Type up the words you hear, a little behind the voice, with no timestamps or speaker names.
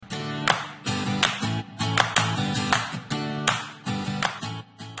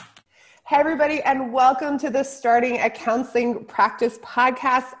Hey, everybody, and welcome to the Starting a Counseling Practice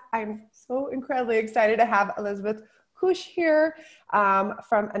podcast. I'm so incredibly excited to have Elizabeth Kusch here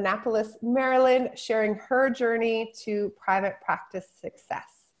from Annapolis, Maryland, sharing her journey to private practice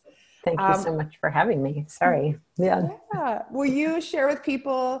success. Thank you so much for having me. Sorry. Yeah. Will you share with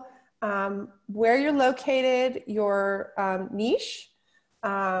people where you're located, your niche,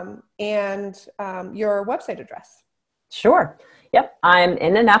 and your website address? Sure. Yep. I'm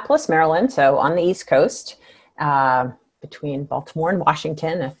in Annapolis, Maryland, so on the East Coast, between Baltimore and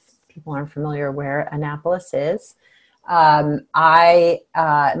Washington, if people aren't familiar where Annapolis is. My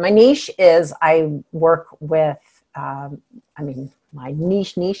niche is I work with, my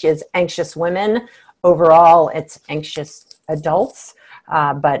niche is anxious women. Overall, it's anxious adults,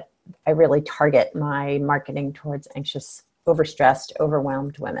 but I really target my marketing towards anxious, overstressed,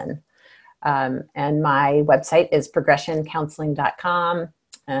 overwhelmed women. And my website is progressioncounseling.com.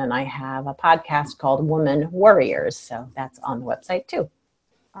 And I have a podcast called Woman Warriors. So that's on the website too.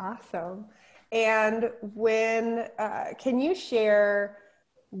 Awesome. And can you share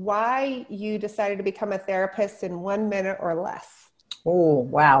why you decided to become a therapist in 1 minute or less? Oh,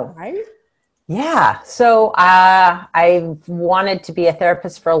 wow. Right? Yeah. So I wanted to be a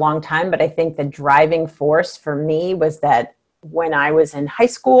therapist for a long time, but I think the driving force for me was that when I was in high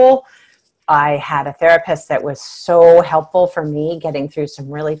school, I had a therapist that was so helpful for me getting through some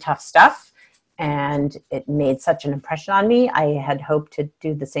really tough stuff, and it made such an impression on me. I had hoped to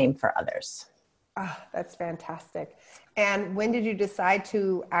do the same for others. Oh, that's fantastic. And when did you decide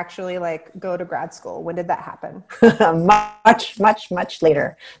to actually go to grad school? When did that happen? much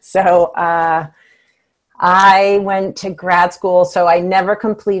later. So I went to grad school. So I never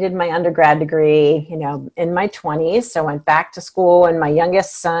completed my undergrad degree, in my 20s. So I went back to school, and my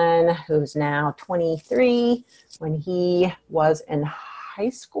youngest son, who's now 23, when he was in high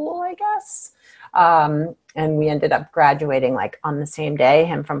school, I guess. And we ended up graduating on the same day,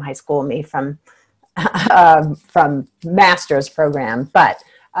 him from high school, me from master's program. But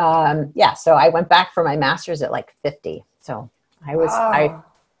so I went back for my master's at 50. So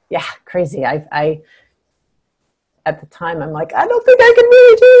crazy. I at the time, I'm I don't think I can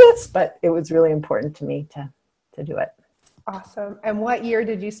really do this, but it was really important to me to do it. Awesome. And what year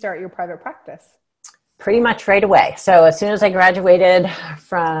did you start your private practice? Pretty much right away. So as soon as I graduated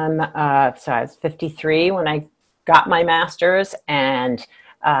from, I was 53 when I got my master's, and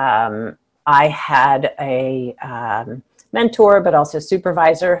I had a mentor, but also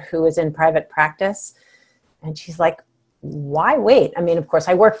supervisor who was in private practice. And she's like, why wait? I mean, of course,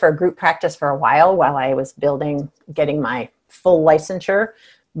 I worked for a group practice for a while I was getting my full licensure,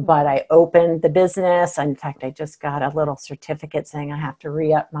 but I opened the business. In fact, I just got a little certificate saying I have to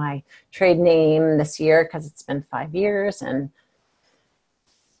re-up my trade name this year because it's been 5 years. And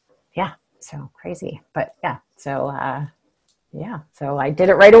so crazy. But so I did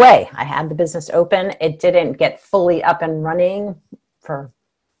it right away. I had the business open. It didn't get fully up and running for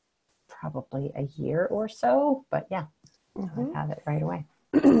probably a year or so, but I had it right away.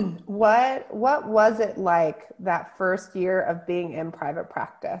 What was it like that first year of being in private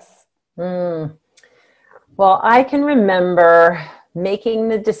practice? Well, I can remember making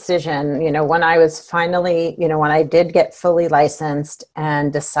the decision, when I was finally, when I did get fully licensed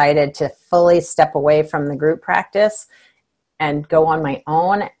and decided to fully step away from the group practice and go on my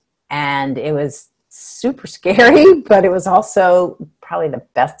own. And it was super scary, but it was also probably the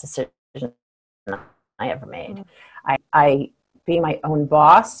best decision I ever made. I being my own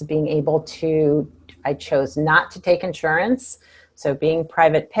boss, being able to, I chose not to take insurance. So being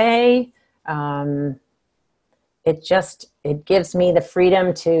private pay, it gives me the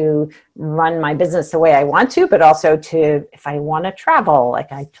freedom to run my business the way I want to, but also if I want to travel,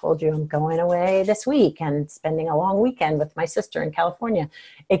 like I told you, I'm going away this week and spending a long weekend with my sister in California.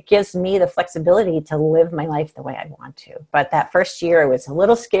 It gives me the flexibility to live my life the way I want to. But that first year, it was a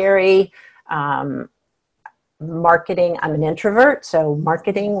little scary. Marketing, I'm an introvert, so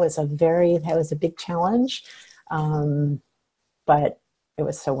marketing was a big challenge, but it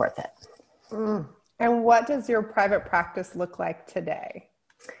was so worth it. And what does your private practice look like today?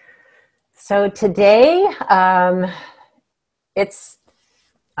 So today, I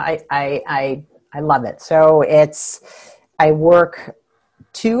love it. So I work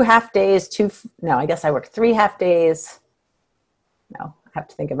 2 half days, I work 3 half days. No, I have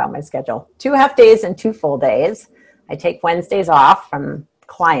to think about my schedule. 2 half days and 2 full days. I take Wednesdays off from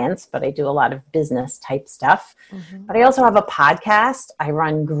clients, but I do a lot of business type stuff. Mm-hmm. But I also have a podcast. I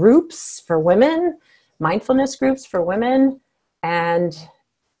run groups for women, mindfulness groups for women. And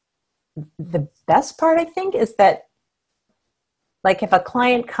the best part, I think, is that like if a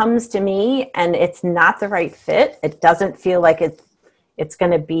client comes to me and it's not the right fit, it doesn't feel like it's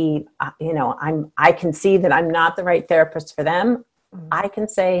going to be, I can see that I'm not the right therapist for them. I can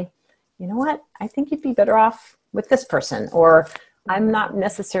say, you know what, I think you'd be better off with this person, or I'm not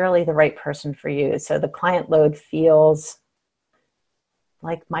necessarily the right person for you. So the client load feels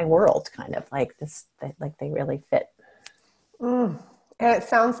like my world, kind of like this, like they really fit. And it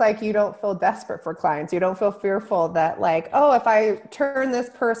sounds like you don't feel desperate for clients. You don't feel fearful that like, oh, if I turn this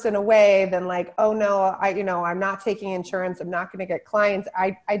person away, then like, oh no, I'm not taking insurance. I'm not going to get clients.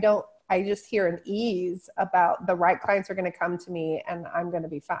 I just hear an ease about the right clients are going to come to me and I'm going to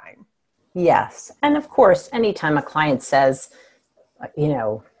be fine. Yes. And of course, anytime a client says,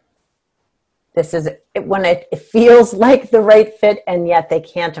 this is when it feels like the right fit and yet they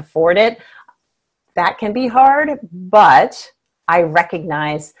can't afford it, that can be hard, but I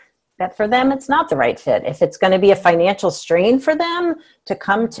recognize that for them, it's not the right fit. If it's going to be a financial strain for them to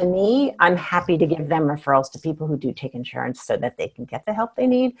come to me, I'm happy to give them referrals to people who do take insurance so that they can get the help they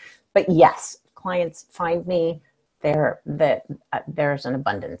need. But yes, clients find me. There's an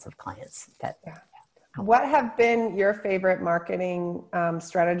abundance of clients that. Yeah. What have been your favorite marketing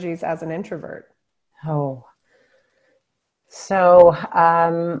strategies as an introvert? So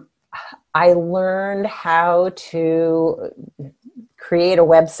I learned how to create a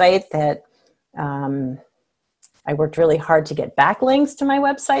website that I worked really hard to get backlinks to my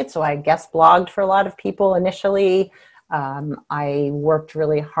website. So I guest blogged for a lot of people initially. I worked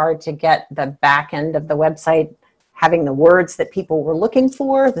really hard to get the back end of the website having the words that people were looking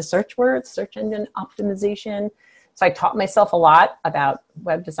for, the search words, search engine optimization. So I taught myself a lot about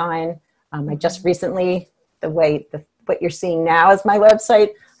web design. I just recently, what you're seeing now is my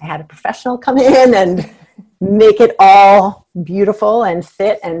website. I had a professional come in and make it all beautiful and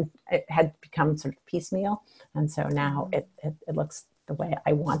fit, and it had become sort of piecemeal. And so now it looks the way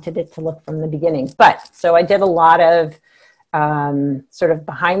I wanted it to look from the beginning. But so I did a lot of sort of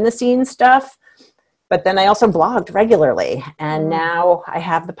behind the scenes stuff. But then I also blogged regularly, and now I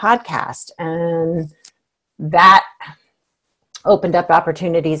have the podcast, and that opened up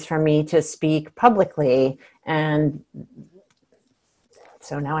opportunities for me to speak publicly. And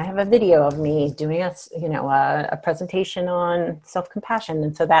so now I have a video of me doing a presentation on self-compassion.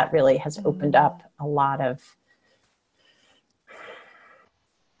 And so that really has opened up a lot of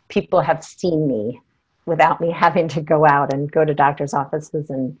people have seen me without me having to go out and go to doctor's offices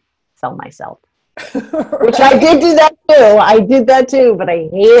and sell myself. Which I did do that too. I did that too, but I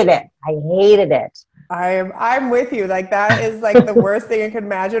hated it. I hated it. I'm with you. Like that is like the worst thing I could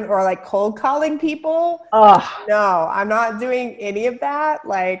imagine. Or like cold calling people. Oh no, I'm not doing any of that.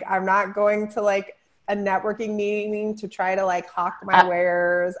 Like I'm not going to like a networking meeting to try to like hawk my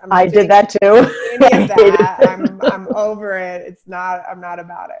wares. I did that too. Any of that. I'm over it. I'm not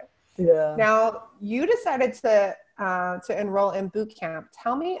about it. Yeah. Now you decided to enroll in boot camp.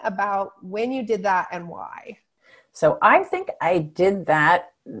 Tell me about when you did that and why. So I think I did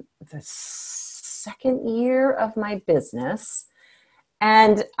that the second year of my business.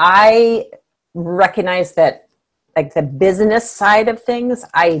 And I recognized that like the business side of things,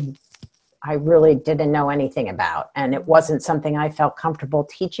 I really didn't know anything about. And it wasn't something I felt comfortable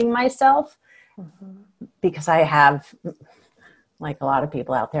teaching myself because I have, like a lot of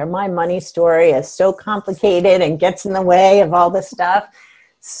people out there, my money story is so complicated and gets in the way of all this stuff.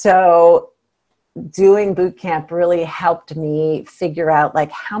 So doing boot camp really helped me figure out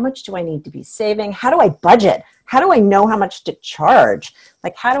like, how much do I need to be saving? How do I budget? How do I know how much to charge?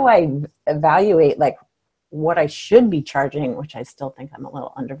 Like, how do I evaluate like what I should be charging, which I still think I'm a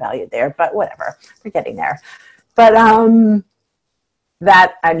little undervalued there, but whatever, we're getting there. But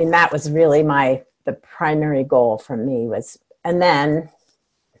that was really the primary goal for me was. And then,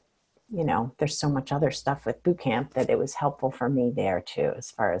 there's so much other stuff with boot camp that it was helpful for me there too, as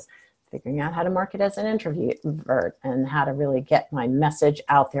far as figuring out how to market as an introvert and how to really get my message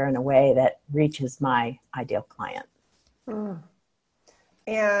out there in a way that reaches my ideal client.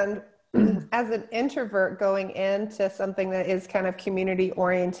 And as an introvert going into something that is kind of community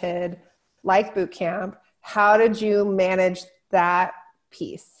oriented, like boot camp, how did you manage that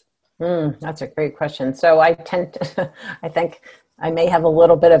piece? That's a great question. So I think I may have a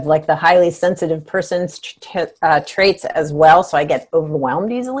little bit of like the highly sensitive person's traits as well. So I get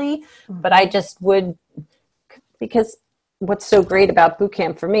overwhelmed easily, but I just would, because what's so great about boot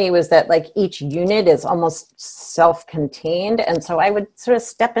camp for me was that like each unit is almost self-contained. And so I would sort of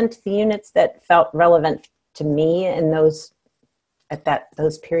step into the units that felt relevant to me in those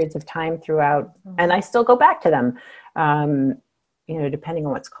periods of time throughout. And I still go back to them. Depending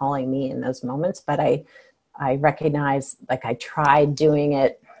on what's calling me in those moments. But I recognize, like, I tried doing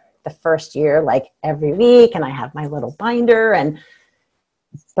it the first year, like every week, and I have my little binder,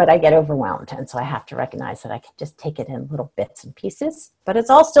 but I get overwhelmed. And so I have to recognize that I can just take it in little bits and pieces, but it's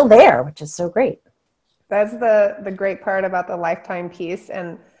all still there, which is so great. That's the great part about the lifetime piece.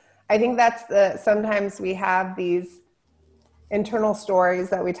 And I think sometimes we have these internal stories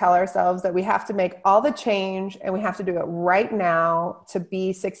that we tell ourselves that we have to make all the change and we have to do it right now to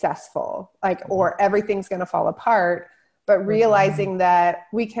be successful, or everything's going to fall apart. But realizing that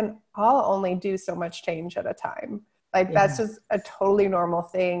we can all only do so much change at a time. That's just a totally normal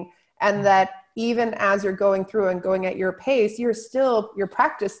thing. And that even as you're going through and going at your pace, your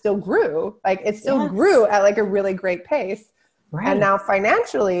practice still grew. It still grew at a really great pace. Right. And now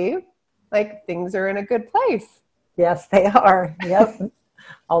financially, things are in a good place. Yes, they are. Yep.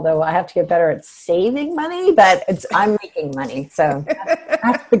 Although I have to get better at saving money, but I'm making money. So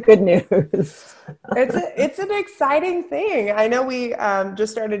that's the good news. It's an exciting thing. I know we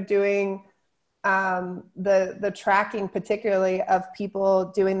just started doing the tracking, particularly of people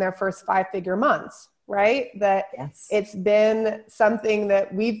doing their first 5-figure months, right? That It's been something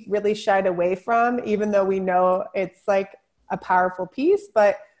that we've really shied away from, even though we know it's a powerful piece,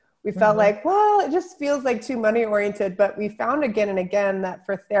 but we felt it just feels too money oriented. But we found again and again that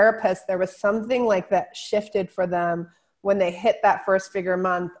for therapists, there was something that shifted for them when they hit that first figure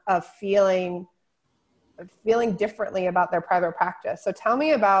month of feeling differently about their private practice. So tell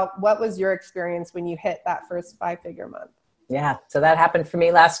me about what was your experience when you hit that first 5-figure month? Yeah. So that happened for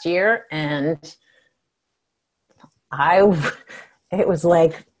me last year. And it was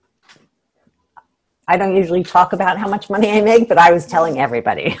I don't usually talk about how much money I make, but I was telling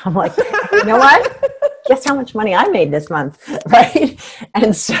everybody, I'm like, you know what? Guess how much money I made this month, right?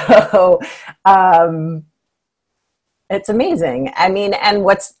 And so it's amazing. I mean, I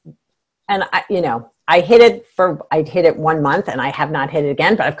hit it 1 month and I have not hit it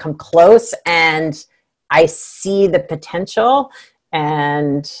again, but I've come close and I see the potential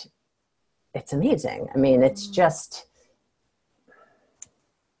and it's amazing. I mean, it's just,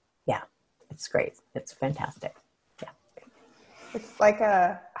 it's great. It's fantastic. Yeah. It's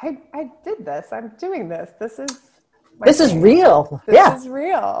I did this. I'm doing this. This is real. This is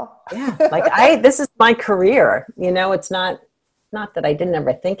real. Yeah. This is my career. It's not that I didn't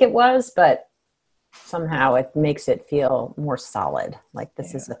ever think it was, but somehow it makes it feel more solid.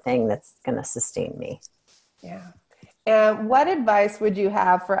 This is the thing that's going to sustain me. Yeah. And what advice would you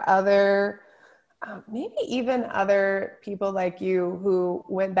have for other maybe even other people like you who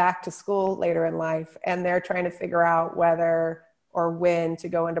went back to school later in life and they're trying to figure out whether or when to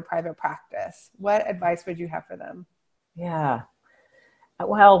go into private practice? What advice would you have for them? Yeah.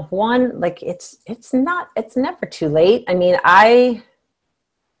 Well, one, it's never too late. I mean, I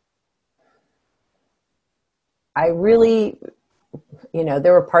really,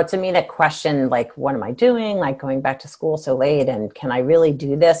 there were parts of me that questioned, what am I doing? Going back to school so late, and can I really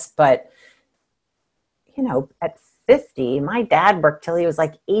do this? But at 50, my dad worked till he was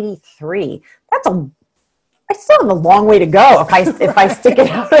 83. I still have a long way to go if I stick it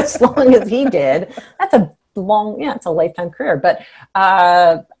out as long as he did. That's it's a lifetime career. But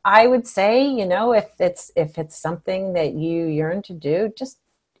I would say, if it's something that you yearn to do, just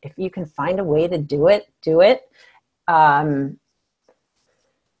if you can find a way to do it, do it. Going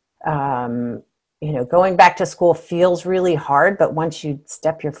back to school feels really hard, but once you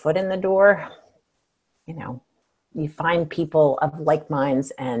step your foot in the door, you find people of like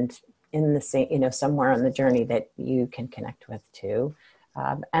minds and in the same, somewhere on the journey that you can connect with too.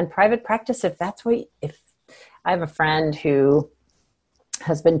 And private practice, if I have a friend who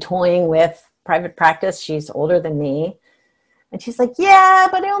has been toying with private practice, she's older than me. And she's like, yeah,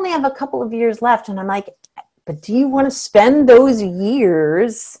 but I only have a couple of years left. And I'm like, but do you want to spend those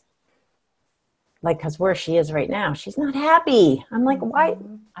years? Because where she is right now, she's not happy. I'm like, why?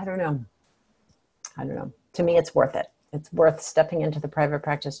 I don't know. To me, it's worth it. It's worth stepping into the private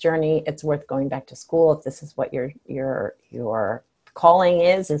practice journey. It's worth going back to school. If this is what your calling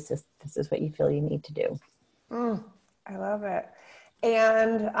is this is what you feel you need to do. I love it.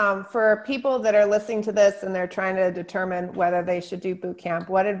 And for people that are listening to this and they're trying to determine whether they should do boot camp,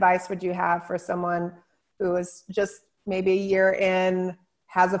 what advice would you have for someone who is just maybe a year in,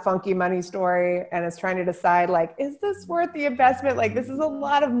 has a funky money story, and is trying to decide, is this worth the investment? This is a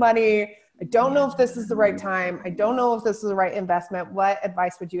lot of money. I don't know if this is the right time. I don't know if this is the right investment. What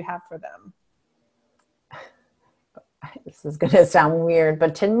advice would you have for them? This is going to sound weird,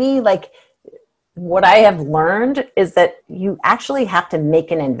 but to me, what I have learned is that you actually have to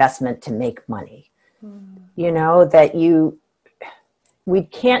make an investment to make money. That we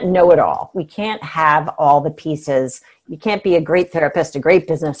can't know it all. We can't have all the pieces. You can't be a great therapist, a great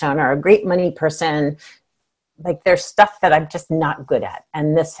business owner, a great money person. Like there's stuff that I'm just not good at.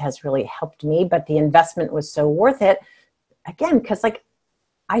 And this has really helped me, but the investment was so worth it. Again, because like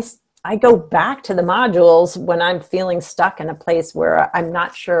I go back to the modules when I'm feeling stuck in a place where I'm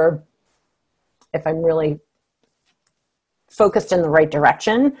not sure if I'm really focused in the right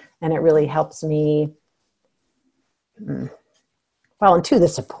direction. And it really helps me. Well, and two, the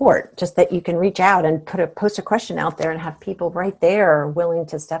support, just that you can reach out and post a question out there and have people right there willing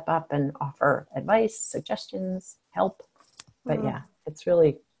to step up and offer advice, suggestions, help. But yeah, it's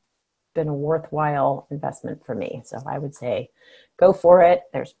really been a worthwhile investment for me. So I would say go for it.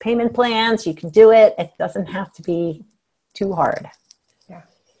 There's payment plans. You can do it. It doesn't have to be too hard. Yeah.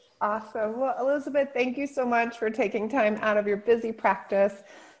 Awesome. Well, Elizabeth, thank you so much for taking time out of your busy practice.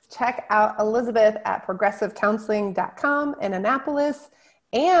 Check out Elizabeth at progressivecounseling.com in Annapolis.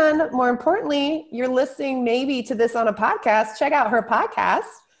 And more importantly, you're listening maybe to this on a podcast. Check out her podcast.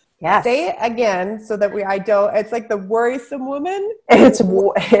 Yes. Say it again so that it's like the worrisome woman. It's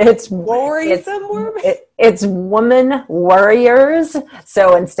worrisome woman. It's woman warriors.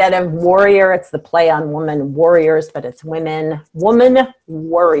 So instead of warrior, it's the play on woman warriors, but it's woman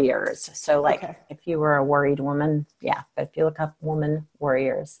warriors. So like if you were a worried woman, yeah. But if you look up woman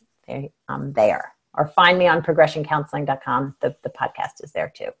warriors, I'm there. Or find me on progressioncounseling.com. The podcast is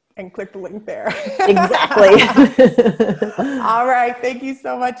there too. And click the link there. Exactly. All right. Thank you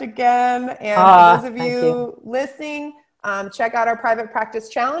so much again. And for those of you listening, check out our private practice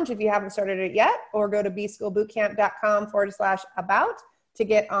challenge if you haven't started it yet, or go to bschoolbootcamp.com/about to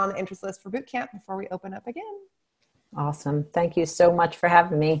get on the interest list for bootcamp before we open up again. Awesome. Thank you so much for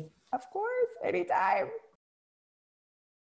having me. Of course. Anytime.